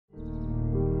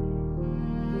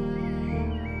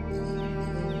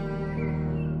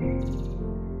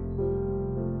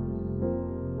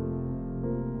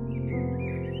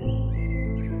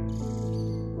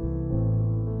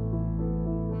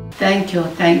thank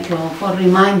you for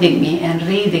reminding me and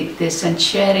reading this and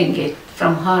sharing it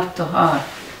from heart to heart.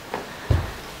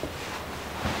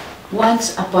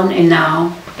 Once upon a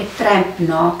now, a tramp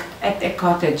knocked at a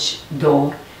cottage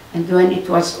door, and when it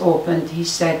was opened, he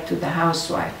said to the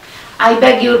housewife, "I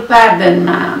beg your pardon,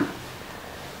 ma'am,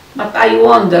 but I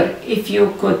wonder if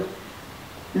you could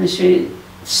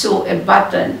sew a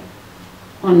button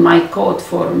on my coat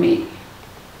for me."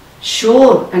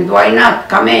 "Sure, and why not?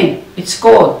 Come in, it's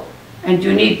cold, and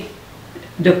you need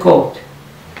the coat."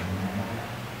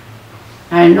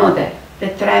 I know that.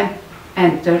 The tramp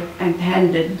entered and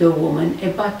handed the woman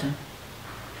a button.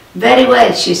 "Very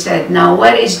well," she said, "now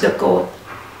where is the coat?"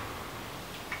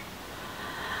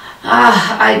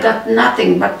 "Ah, I got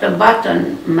nothing but the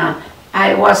button, ma'am.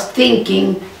 I was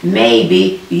thinking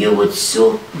maybe you would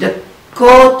sew the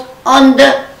coat on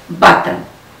the button."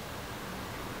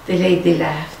 The lady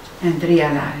laughed and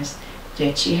realized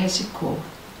that she has a coat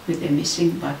with a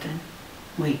missing button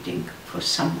waiting for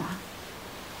someone.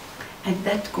 And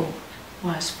that coat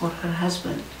was for her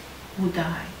husband who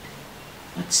died,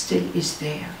 but still is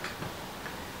there.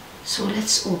 So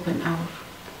let's open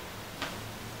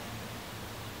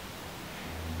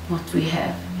what we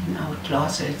have in our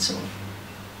closets, or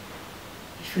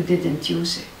if you didn't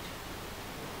use it,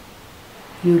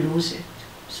 you lose it.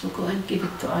 So go and give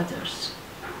it to others.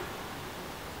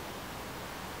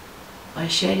 By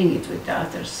sharing it with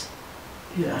others,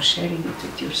 you are sharing it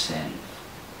with yourself.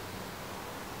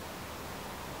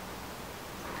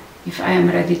 If I am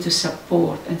ready to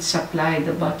support and supply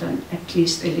the button, at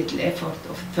least a little effort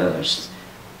of first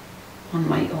on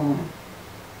my own,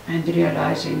 and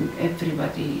realizing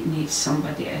everybody needs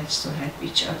somebody else to help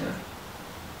each other.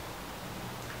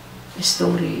 A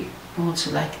story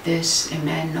also like this: a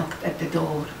man knocked at the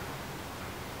door,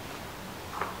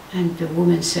 and the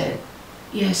woman said,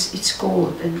 "Yes, it's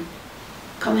cold, and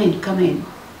come in, come in."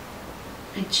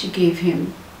 And she gave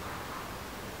him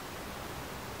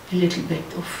a little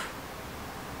bit of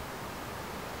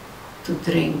to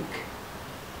drink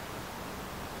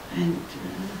and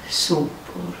soup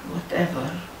or whatever.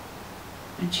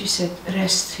 And she said,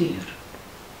 "Rest here.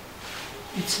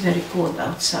 It's very cold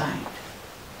outside.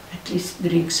 At least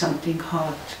drink something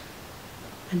hot."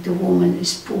 And the woman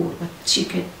is poor, but she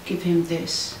can give him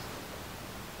this.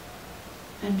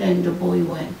 And then the boy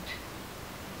went.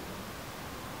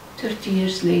 30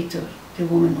 years later, the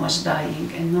woman was dying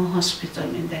and no hospital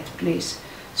in that place.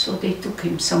 So they took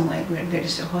him somewhere where there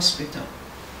is a hospital.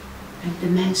 And the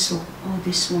man saw, "Oh,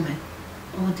 this woman,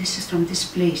 oh, this is from this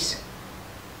place."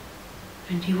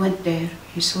 And he went there,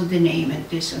 he saw the name and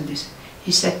this and this.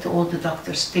 He said to all the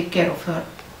doctors, "Take care of her,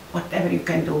 whatever you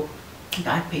can do, and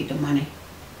I pay the money,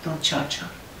 don't charge her."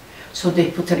 So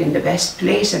they put her in the best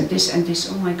place and this and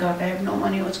this. "Oh my God, I have no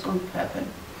money, what's going to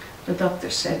happen?" The doctor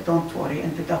said, "Don't worry."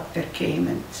 And the doctor came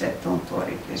and said, "Don't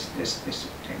worry, this.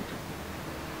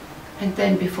 And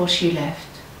then before she left,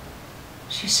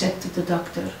 she said to the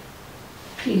doctor,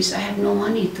 "Please, I have no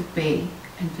money to pay."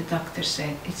 And the doctor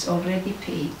said, "It's already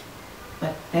paid,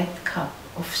 but that cup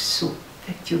of soup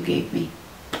that you gave me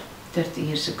 30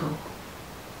 years ago."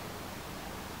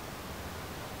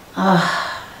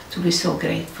 Ah, to be so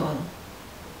grateful,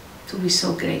 to be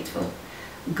so grateful.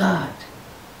 God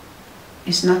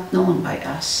is not known by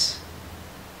us,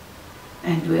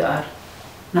 and we are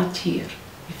not here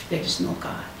if there is no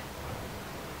God.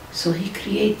 So He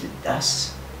created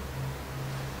us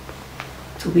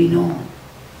to be known,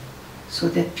 so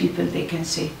that people, they can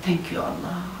say, "Thank you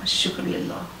Allah, shukr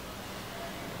lillah."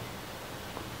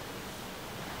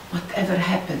 Whatever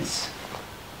happens,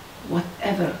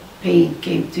 whatever pain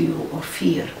came to you or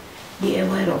fear, be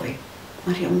aware of it.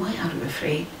 "Mariam, why are you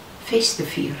afraid?" Face the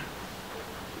fear.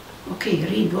 Okay,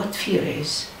 read what fear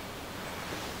is.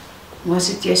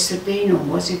 Was it yesterday? No.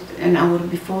 Was it an hour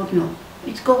before? No.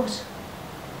 It goes.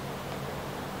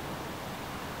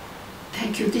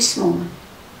 Thank you this moment.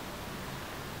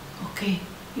 Okay,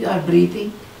 you are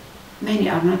breathing. Many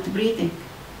are not breathing.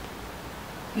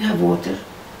 You have water,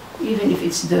 even if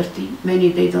it's dirty. Many,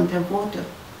 they don't have water.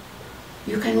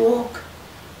 You can walk.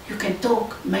 You can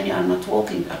talk. Many are not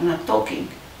walking, are not talking.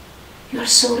 You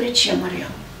are so rich, ya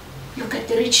Mariam. Look at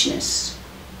the richness.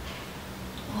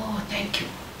 Oh, thank you.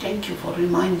 Thank you for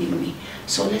reminding me.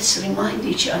 So let's remind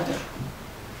each other.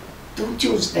 Don't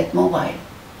use that mobile.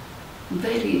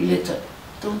 Very little.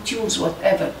 Don't use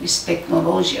whatever this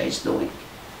technology is doing.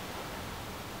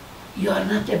 You are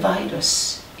not a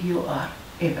virus. You are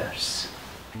a verse.